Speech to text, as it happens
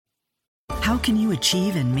How can you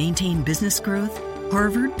achieve and maintain business growth?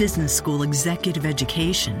 Harvard Business School Executive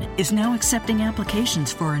Education is now accepting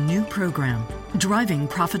applications for a new program, Driving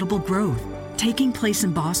Profitable Growth. Taking place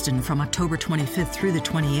in Boston from October 25th through the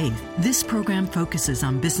 28th, this program focuses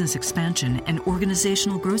on business expansion and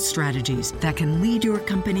organizational growth strategies that can lead your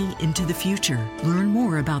company into the future. Learn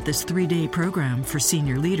more about this 3-day program for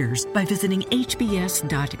senior leaders by visiting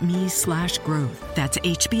hbs.me/growth. That's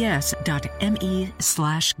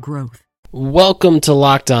hbs.me/growth. Welcome to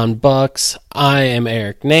Locked On Bucks. I am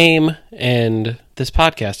Eric Name, and this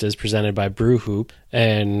podcast is presented by Brew Hoop,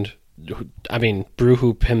 and Brew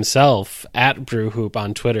Hoop himself, at Brew Hoop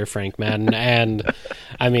on Twitter, Frank Madden, and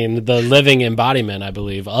the living embodiment, I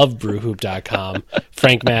believe, of brewhoop.com.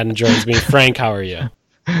 Frank Madden joins me. Frank, how are you?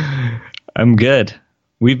 I'm good.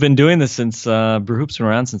 We've been doing this since Brew Hoop's been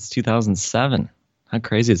around since 2007. How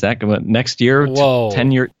crazy is that? Next year,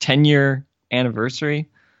 10-year anniversary.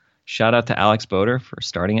 Shout out to Alex Boder for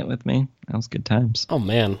starting it with me. That was good times. Oh,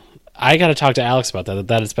 man. I got to talk to Alex about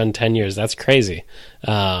that it's been 10 years. That's crazy.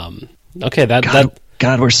 Okay,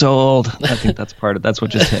 God, we're so old. I think that's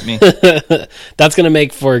what just hit me. That's going to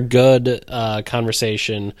make for a good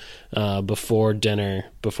conversation before dinner,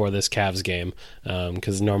 before this Cavs game,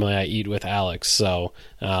 because normally I eat with Alex, so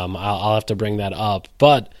I'll have to bring that up.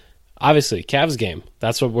 But obviously, Cavs game,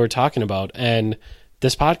 that's what we're talking about. And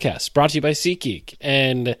this podcast brought to you by SeatGeek.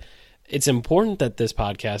 And it's important that this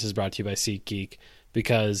podcast is brought to you by SeatGeek,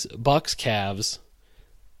 because Bucks Cavs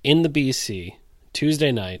in the BC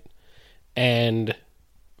Tuesday night, and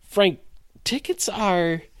Frank, tickets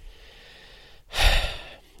are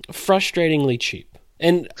frustratingly cheap.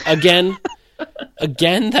 And again,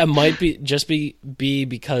 that might be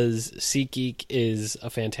because SeatGeek is a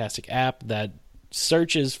fantastic app that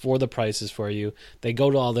searches for the prices for you. They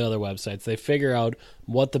go to all the other websites. They figure out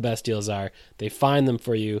what the best deals are. They find them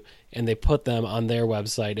for you, and they put them on their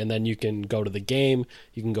website. And then you can go to the game.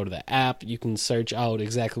 You can go to the app. You can search out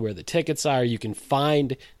exactly where the tickets are. You can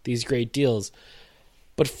find these great deals.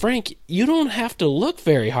 But Frank, you don't have to look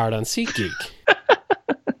very hard on SeatGeek.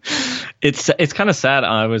 It's kind of sad.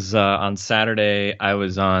 I was on Saturday. I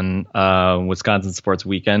was on Wisconsin Sports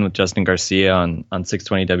Weekend with Justin Garcia on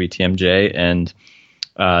 620 WTMJ, and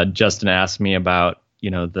Justin asked me about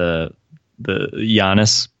the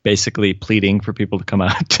Giannis basically pleading for people to come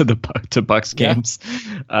out to Bucks games,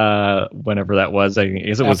 whenever that was. I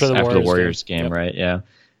guess it was after the Warriors game, yep. Right? Yeah,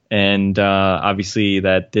 and obviously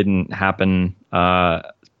that didn't happen.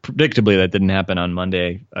 Predictably, that didn't happen on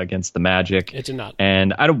Monday against the Magic. It did not.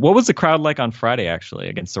 And what was the crowd like on Friday, actually,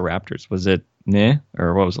 against the Raptors? Was it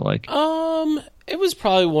or what was it like? It was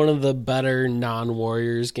probably one of the better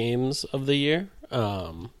non-Warriors games of the year,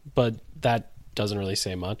 but that doesn't really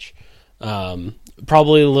say much.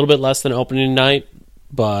 Probably a little bit less than opening night,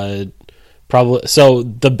 but probably so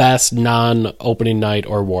the best non-opening night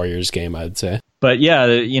or Warriors game, I'd say. But yeah,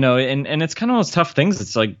 and it's kind of those tough things.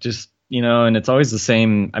 It's like just. And it's always the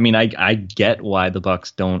same. I get why the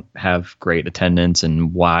Bucks don't have great attendance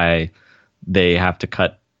and why they have to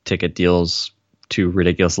cut ticket deals to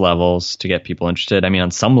ridiculous levels to get people interested.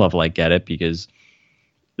 On some level, I get it, because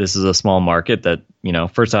this is a small market that,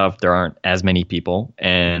 first off, there aren't as many people,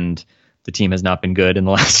 and the team has not been good in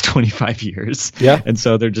the last 25 years. Yeah. And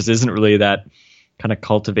so there just isn't really that kind of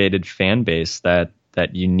cultivated fan base that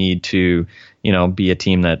you need to, be a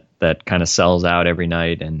team that kind of sells out every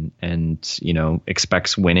night and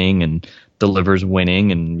expects winning and delivers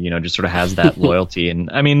winning and, just sort of has that loyalty. And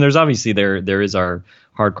there's obviously there is our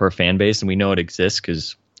hardcore fan base, and we know it exists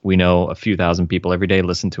because we know a few thousand people every day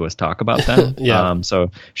listen to us talk about them. Yeah.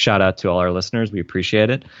 So shout out to all our listeners. We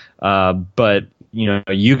appreciate it. But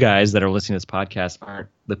you guys that are listening to this podcast aren't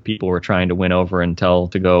the people we're trying to win over and tell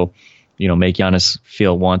to go, make Giannis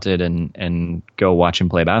feel wanted and go watch him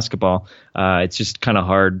play basketball. It's just kind of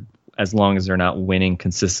hard as long as they're not winning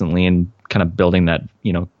consistently and kind of building that,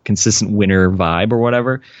 consistent winner vibe or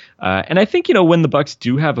whatever. And I think, when the Bucks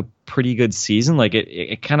do have a pretty good season, like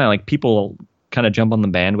it kind of like people kind of jump on the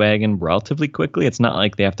bandwagon relatively quickly. It's not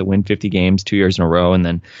like they have to win 50 games 2 years in a row and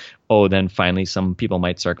then finally some people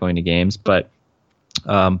might start going to games. But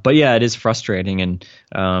yeah, it is frustrating, and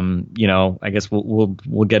I guess we'll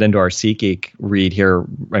get into our SeatGeek read here.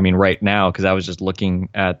 Right now, because I was just looking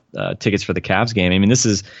at tickets for the Cavs game. This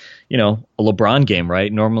is a LeBron game,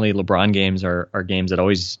 right? Normally, LeBron games are games that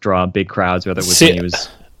always draw big crowds. Whether it was when he was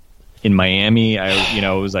in Miami,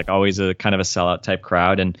 it was like always a kind of a sellout type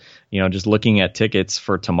crowd. And just looking at tickets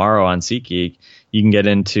for tomorrow on SeatGeek, you can get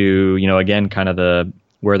into again kind of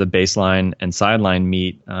where the baseline and sideline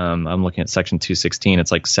meet. I'm looking at section 216.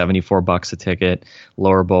 It's like $74 a ticket,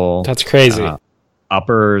 lower bowl. That's crazy.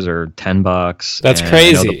 uppers or $10. That's and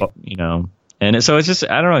crazy. And so it's just,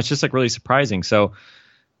 I don't know, it's just like really surprising. So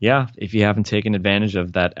yeah, if you haven't taken advantage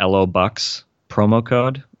of that LO Bucks promo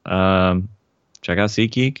code, check out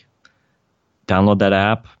SeatGeek, download that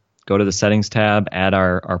app, go to the settings tab, add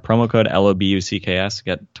our promo code LOBUCKS,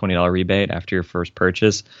 get $20 rebate after your first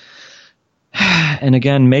purchase. And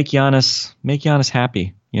again, make Giannis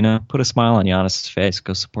happy. Put a smile on Giannis's face.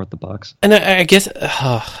 Go support the Bucks. And I guess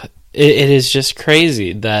it is just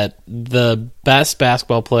crazy that the best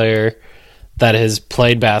basketball player that has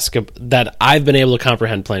played basketball, that I've been able to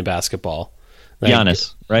comprehend playing basketball.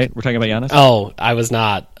 Giannis, right? We're talking about Giannis? Oh, I was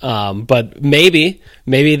not. But maybe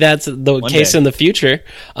that's the One case day. in the future.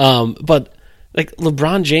 But like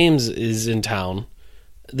LeBron James is in town.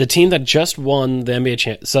 The team that just won the NBA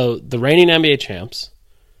champ, so the reigning NBA champs,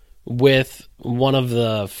 with one of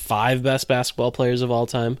the 5 best basketball players of all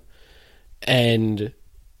time, and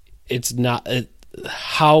it's not.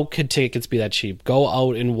 How could tickets be that cheap? Go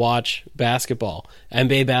out and watch basketball.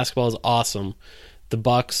 NBA basketball is awesome. The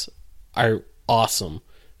Bucks are awesome.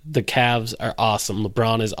 The Cavs are awesome.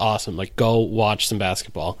 LeBron is awesome. Like, go watch some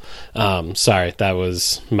basketball. Sorry, that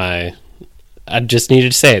was my. I just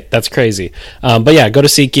needed to say it. That's crazy. But yeah, go to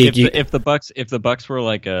SeatGeek. If the Bucks were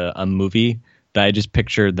like a movie, that I just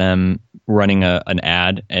pictured them running an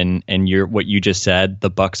ad, and what you just said, the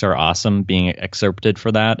Bucks are awesome, being excerpted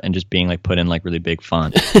for that, and just being like put in like really big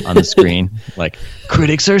font on the screen, like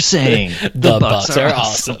critics are saying the Bucks are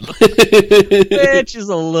awesome. Which is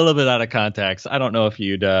a little bit out of context. I don't know if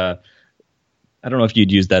you'd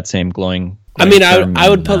use that same glowing. I mean, term I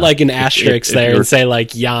would put like an asterisk if there you're- and say like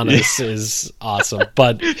Giannis is awesome,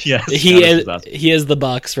 but Yes, he Giannis is is awesome. he is the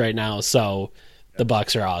Bucks right now, so the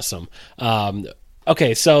Bucks are awesome.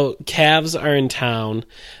 Okay, so Cavs are in town.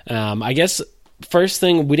 I guess first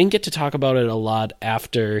thing, we didn't get to talk about it a lot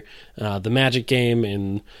after the Magic game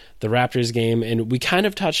and the Raptors game, and we kind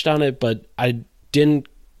of touched on it, but I didn't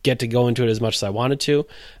get to go into it as much as I wanted to.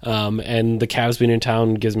 And the Cavs being in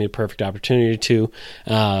town gives me a perfect opportunity to.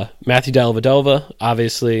 Matthew Dellavedova,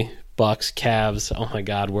 obviously, Bucks, Cavs, oh my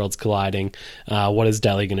God, worlds colliding. What is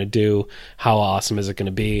Delly going to do? How awesome is it going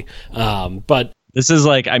to be? But This is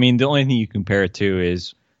like, I mean, the only thing you compare it to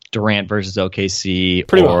is Durant versus OKC,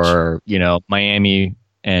 Pretty or Miami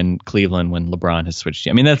and Cleveland when LeBron has switched.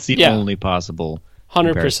 I mean, that's the Yeah. only possible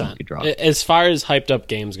comparison 100%. you could draw. As far as hyped up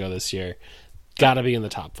games go this year, got to be in the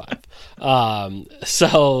top 5.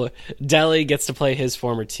 So Delly gets to play his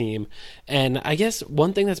former team. And I guess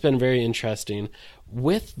one thing that's been very interesting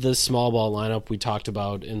with the small ball lineup we talked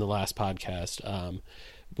about in the last podcast,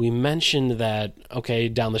 we mentioned that, okay,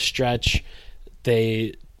 down the stretch,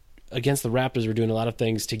 they, against the Raptors, were doing a lot of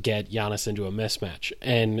things to get Giannis into a mismatch.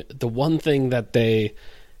 And the one thing that they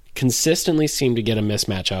consistently seem to get a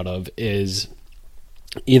mismatch out of is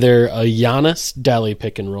either a Giannis Delly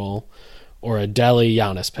pick and roll or a Delly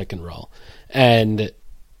Giannis pick and roll. And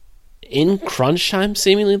in crunch time,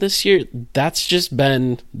 seemingly this year, that's just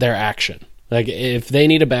been their action. Like, if they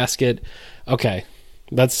need a basket, okay,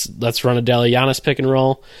 let's run a Delly Giannis pick and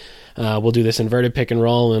roll. We'll do this inverted pick and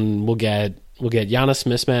roll, and we'll get Giannis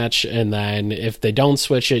mismatch. And then if they don't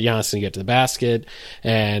switch it, Giannis can get to the basket.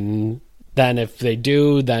 And then if they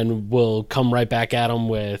do, then we'll come right back at them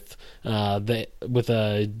with a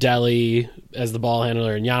Delly as the ball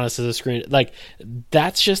handler and Giannis as a screen. Like,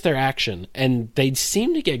 that's just their action, and they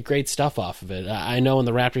seem to get great stuff off of it. I know in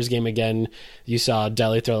the Raptors game again, you saw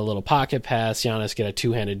Delly throw a little pocket pass, Giannis get a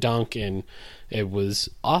two-handed dunk, and it was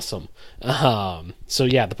awesome. So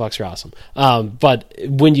yeah, the Bucks are awesome. But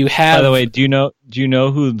when you have, By the way, do you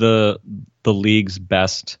know who the league's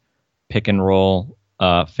pick and roll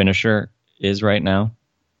finisher is right now?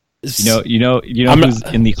 You know who's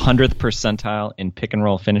in the 100th percentile in pick and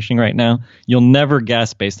roll finishing right now? You'll never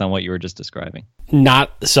guess based on what you were just describing.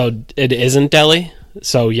 not so it isn't Delly.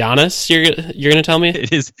 So Giannis, you're gonna tell me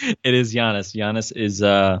It is Giannis. Giannis is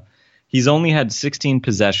he's only had 16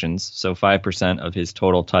 possessions, so 5% of his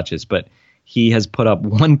total touches, but he has put up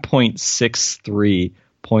 1.63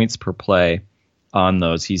 points per play on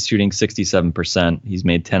those. He's shooting 67%. He's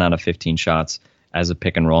made 10 out of 15 shots as a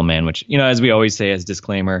pick and roll man, which, as we always say as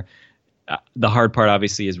disclaimer, the hard part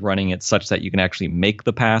obviously is running it such that you can actually make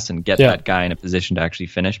the pass and get that guy in a position to actually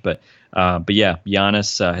finish. But yeah,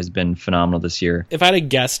 Giannis has been phenomenal this year. if I had to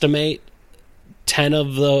guesstimate, 10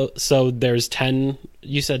 of the, so there's 10,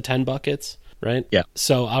 you said 10 buckets, right? Yeah.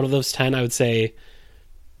 So out of those 10, I would say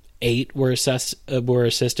 8 were assisted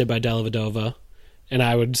by Dellavedova, and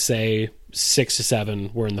I would say 6 to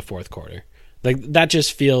 7 were in the fourth quarter. Like, that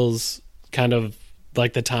just feels kind of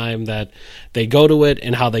like the time that they go to it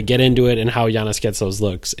and how they get into it and how Giannis gets those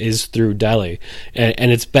looks is through Delly.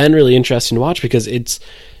 And it's been really interesting to watch because it's,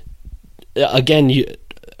 again,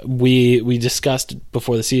 we discussed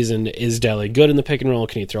before the season, is Delly good in the pick and roll?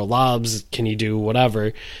 Can he throw lobs? Can he do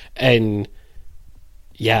whatever? And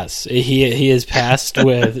yes, he is passed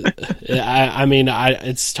with.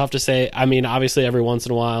 It's tough to say. I mean, obviously, every once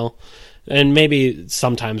in a while, and maybe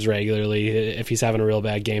sometimes regularly, if he's having a real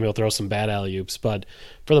bad game, he'll throw some bad alley-oops. But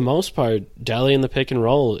for the most part, Delly in the pick and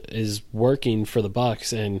roll is working for the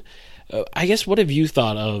Bucks. And I guess, what have you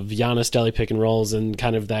thought of Giannis Delly pick and rolls and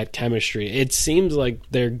kind of that chemistry? It seems like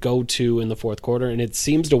their go-to in the fourth quarter, and it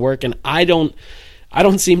seems to work. And I don't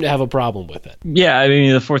seem to have a problem with it. Yeah, I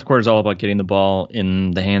mean, the fourth quarter is all about getting the ball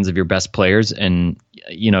in the hands of your best players. And,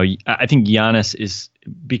 I think Giannis is,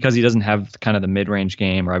 because he doesn't have kind of the mid-range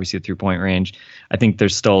game or obviously the three-point range, I think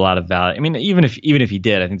there's still a lot of value. I mean, even if he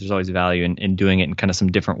did, I think there's always value in doing it in kind of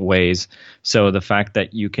some different ways. So the fact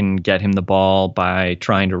that you can get him the ball by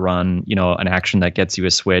trying to run, an action that gets you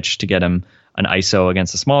a switch to get him an ISO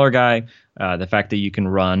against a smaller guy, the fact that you can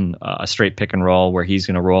run a straight pick and roll where he's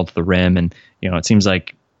going to roll to the rim. And, it seems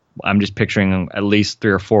like I'm just picturing at least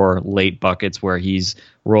 3 or 4 late buckets where he's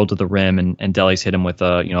rolled to the rim and Delly's hit him with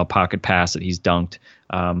a pocket pass that he's dunked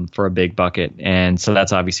for a big bucket. And so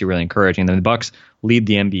that's obviously really encouraging. Then the Bucks lead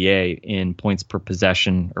the NBA in points per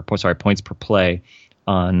possession, points per play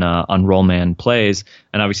on roll man plays.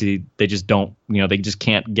 And obviously they just don't, they just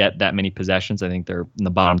can't get that many possessions. I think they're in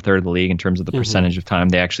the bottom third of the league in terms of the percentage of time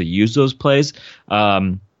they actually use those plays.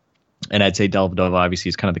 And I'd say Dellavedova obviously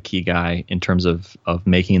is kind of the key guy in terms of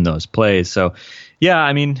making those plays. So, yeah,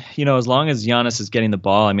 I mean, as long as Giannis is getting the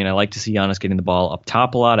ball, I mean, I like to see Giannis getting the ball up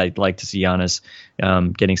top a lot. I'd like to see Giannis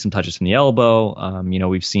getting some touches from the elbow.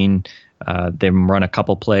 We've seen them run a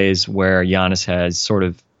couple plays where Giannis has sort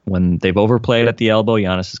of, when they've overplayed at the elbow,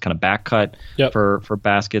 Giannis is kind of back cut for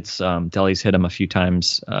baskets. Delly's hit him a few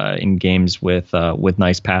times in games with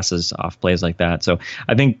nice passes off plays like that. So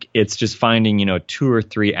I think it's just finding 2 or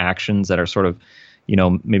 3 actions that are sort of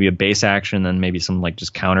maybe a base action and maybe some like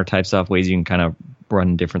just counter type stuff, ways you can kind of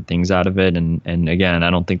run different things out of it. And again, I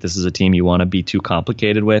don't think this is a team you want to be too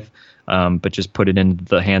complicated with, but just put it in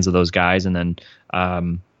the hands of those guys. And then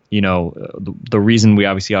the reason we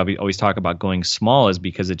obviously always talk about going small is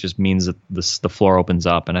because it just means that the floor opens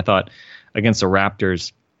up. And I thought against the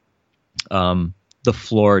Raptors, the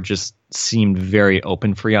floor just seemed very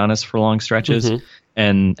open for Giannis for long stretches.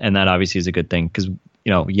 And that obviously is a good thing because,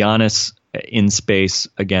 Giannis in space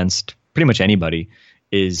against pretty much anybody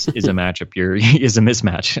is a matchup. Is a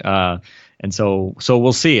mismatch. And so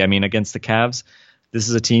we'll see. I mean, against the Cavs, this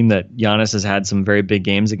is a team that Giannis has had some very big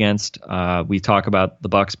games against. We talk about the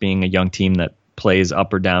Bucks being a young team that plays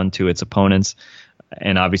up or down to its opponents.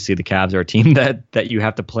 And obviously the Cavs are a team that you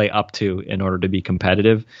have to play up to in order to be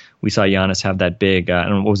competitive. We saw Giannis have that big, I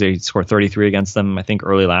don't know, what was it, he scored 33 against them, I think,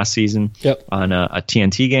 early last season on a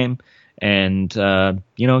TNT game. And,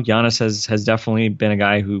 Giannis has definitely been a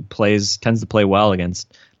guy who tends to play well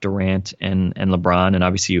against Durant and LeBron. And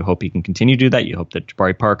obviously you hope he can continue to do that. You hope that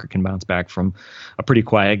Jabari Parker can bounce back from a pretty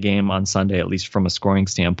quiet game on Sunday, at least from a scoring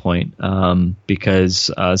standpoint,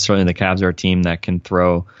 because certainly the Cavs are a team that can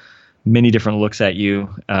throw many different looks at you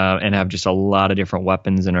and have just a lot of different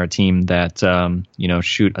weapons, and are a team that,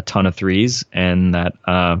 shoot a ton of threes. And that,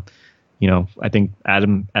 I think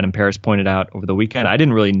Adam Paris pointed out over the weekend, I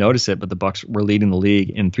didn't really notice it, but the Bucks were leading the league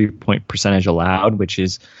in 3-point percentage allowed, which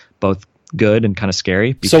is both good and kind of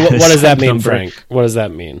scary. So what does that mean, Frank? What does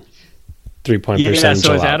that mean? 3-point percentage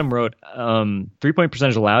allowed. So as Adam wrote, 3-point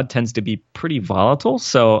percentage allowed tends to be pretty volatile.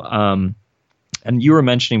 So, and you were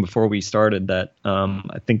mentioning before we started that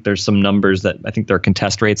I think there's some numbers that I think their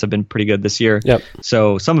contest rates have been pretty good this year. Yep.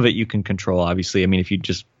 So some of it you can control, obviously. I mean, if you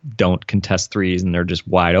just don't contest threes and they're just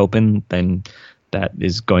wide open, then that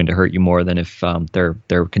is going to hurt you more than if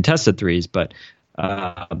they're contested threes. But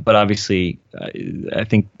obviously, I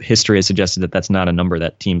think history has suggested that that's not a number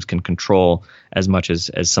that teams can control as much as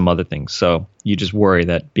some other things. So you just worry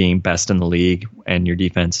that being best in the league and your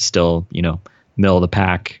defense is still, middle of the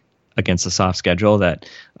pack against a soft schedule, that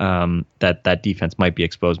defense might be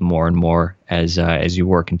exposed more and more as you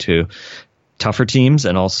work into tougher teams,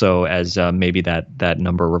 and also as maybe that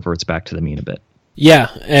number reverts back to the mean a bit. Yeah,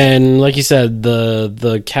 and like you said,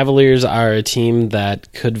 the Cavaliers are a team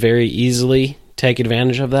that could very easily take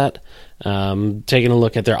advantage of that. Taking a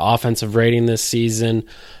look at their offensive rating this season,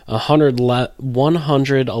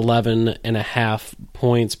 111.5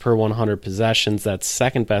 points per 100 possessions. That's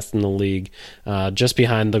second best in the league, just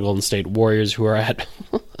behind the Golden State Warriors, who are at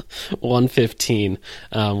 115,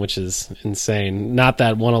 which is insane. Not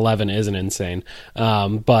that 111 isn't insane,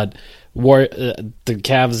 but the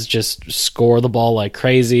Cavs just score the ball like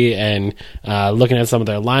crazy. And looking at some of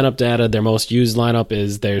their lineup data, their most used lineup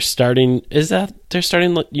is their starting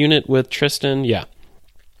unit with Tristan? Yeah.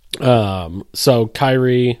 So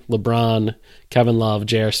Kyrie, LeBron, Kevin Love,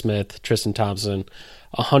 J.R. Smith, Tristan Thompson,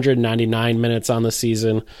 199 minutes on the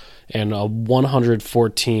season and a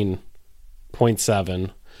 114.7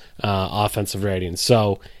 offensive rating.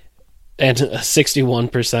 So, and a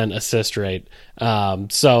 61% assist rate.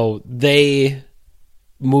 So they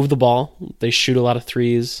move the ball, they shoot a lot of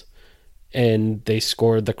threes, and they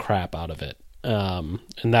score the crap out of it. And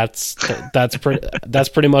that's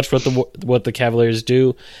pretty much what the Cavaliers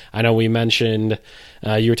do. I know we mentioned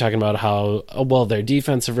you were talking about how their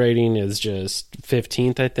defensive rating is just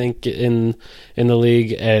 15th, I think, in the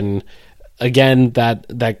league, and again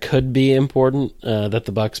that could be important, that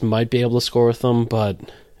the Bucks might be able to score with them, but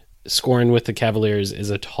scoring with the Cavaliers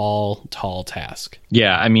is a tall task.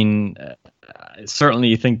 Yeah, I mean, certainly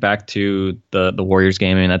you think back to the Warriors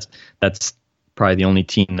game. I mean, that's probably the only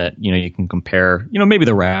team that you can compare. Maybe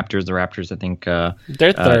the Raptors. The Raptors, I think, they're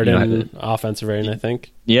third in offensive rating, I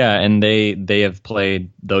think. Yeah, and they have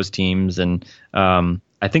played those teams, and I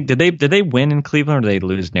think did they win in Cleveland or did they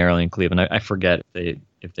lose narrowly in Cleveland? I forget if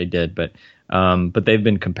they did, but they've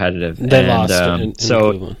been competitive. They lost in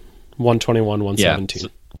Cleveland,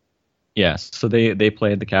 121-117. Yeah, so they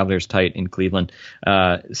played the Cavaliers tight in Cleveland.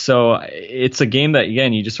 So it's a game that,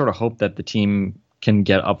 again, you just sort of hope that the team can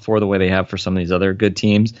get up for the way they have for some of these other good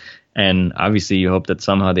teams. And obviously you hope that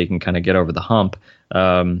somehow they can kind of get over the hump.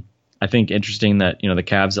 I think interesting that, the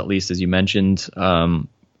Cavs, at least as you mentioned,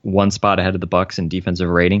 one spot ahead of the Bucks in defensive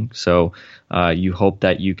rating. So you hope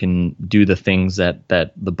that you can do the things that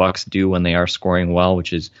the Bucks do when they are scoring well,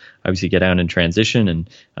 which is obviously get out in transition and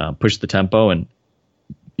push the tempo. And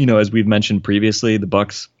as we've mentioned previously, the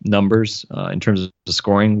Bucks numbers in terms of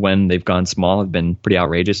scoring when they've gone small have been pretty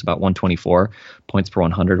outrageous, about 124 points per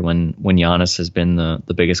 100 when Giannis has been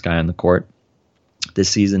the biggest guy on the court this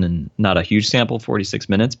season, and not a huge sample, 46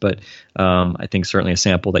 minutes, but I think certainly a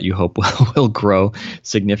sample that you hope will grow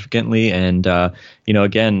significantly. And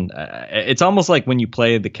again, it's almost like when you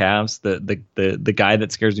play the Cavs, the guy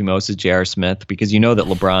that scares me most is J.R. Smith, because that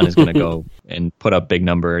LeBron is going to go and put up big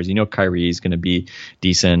numbers. Kyrie is going to be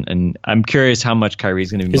decent, and I'm curious how much Kyrie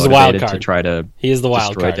is going to be motivated to try to. He is the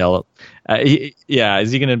wild card.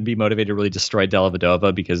 Is he going to be motivated to really destroy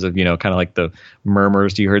Dellavedova because of, kind of like the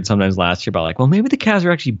murmurs you heard sometimes last year about like, well, maybe the Cavs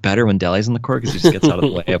are actually better when Delly's on the court because he just gets out of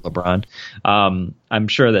the way of LeBron. I'm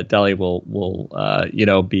sure that Delly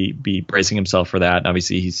will be bracing himself for that. And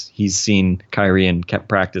obviously, he's seen Kyrie and kept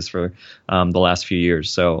practice for the last few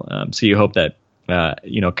years. So you hope that.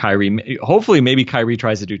 Kyrie, hopefully maybe Kyrie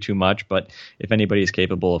tries to do too much, but if anybody is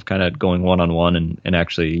capable of kind of going one-on-one and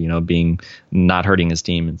actually, being not hurting his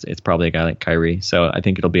team, it's probably a guy like Kyrie. So I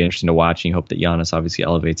think it'll be interesting to watch, and you hope that Giannis obviously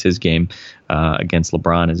elevates his game against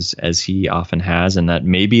LeBron as he often has, and that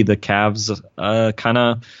maybe the Cavs kind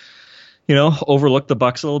of overlook the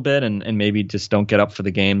Bucks a little bit and maybe just don't get up for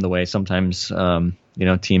the game the way sometimes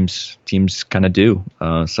teams kind of do.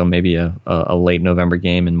 So maybe a late November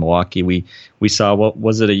game in Milwaukee. We saw, what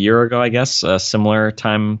was it, a year ago, I guess, a similar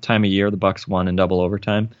time of year the Bucks won in double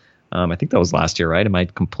overtime. I think that was last year, right? Am I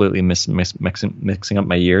completely mixing up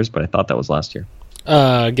my years? But I thought that was last year.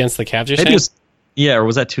 Against the Cavs, you're saying? Yeah, or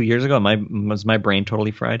was that 2 years ago? Was my brain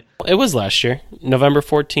totally fried? It was last year, November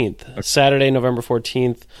 14th. Okay. Saturday, November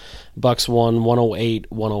 14th, Bucks won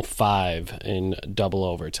 108-105 in double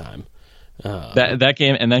overtime. That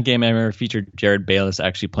game I remember featured Jared Bayless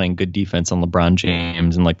actually playing good defense on LeBron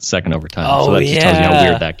James in like the second overtime. So that just tells you how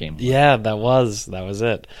weird that game was. Yeah, that was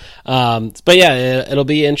it. But yeah, it'll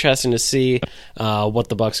be interesting to see what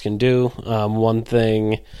the Bucks can do. One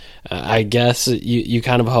thing, I guess you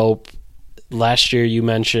kind of hope. Last year you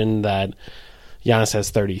mentioned that Giannis has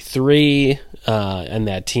 33 and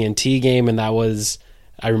that TNT game, and that was,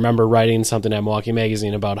 I remember writing something at Milwaukee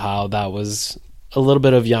Magazine about how that was a little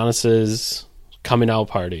bit of Giannis's coming out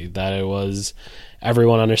party, that it was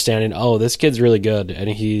everyone understanding, oh, this kid's really good, and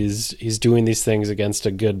he's doing these things against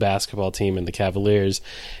a good basketball team in the Cavaliers.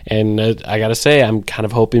 And I gotta say, I'm kind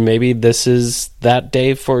of hoping maybe this is that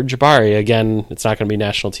day for Jabari. Again, it's not going to be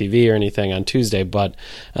national TV or anything on Tuesday, but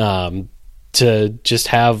to just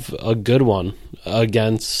have a good one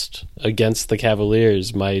against the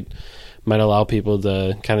Cavaliers might might allow people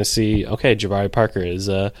to kind of see, okay, Jabari Parker is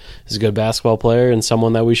a good basketball player and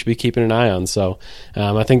someone that we should be keeping an eye on. So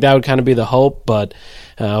I think that would kind of be the hope, but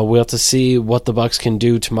we'll have to see what the Bucks can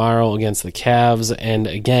do tomorrow against the Cavs. And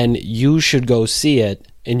again, you should go see it.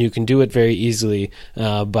 And you can do it very easily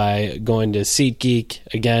by going to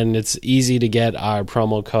SeatGeek. Again, it's easy to get our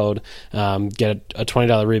promo code, get a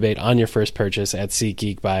 $20 rebate on your first purchase at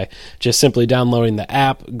SeatGeek by just simply downloading the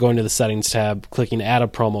app, going to the settings tab, clicking add a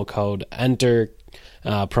promo code, enter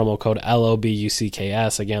promo code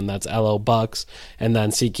LOBUCKS. Again, that's LO Bucks, and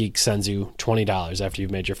then SeatGeek sends you $20 after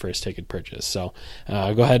you've made your first ticket purchase. So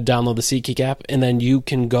go ahead, download the SeatGeek app, and then you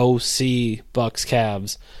can go see Bucks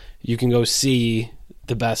Cavs. You can go see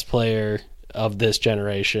the best player of this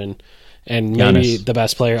generation, and maybe Giannis. the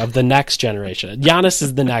best player of the next generation. Giannis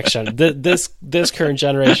is the next generation. This current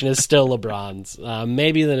generation is still LeBron's.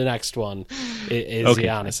 Maybe the next one is Okay.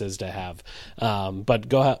 Giannis's to have. But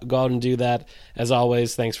go out and do that. As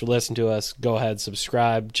always, thanks for listening to us. Go ahead,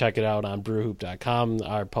 subscribe. Check it out on brewhoop.com.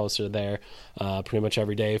 Our posts are there pretty much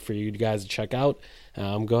every day for you guys to check out.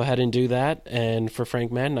 Go ahead and do that. And for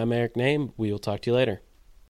Frank Madden, I'm Eric Name. We will talk to you later.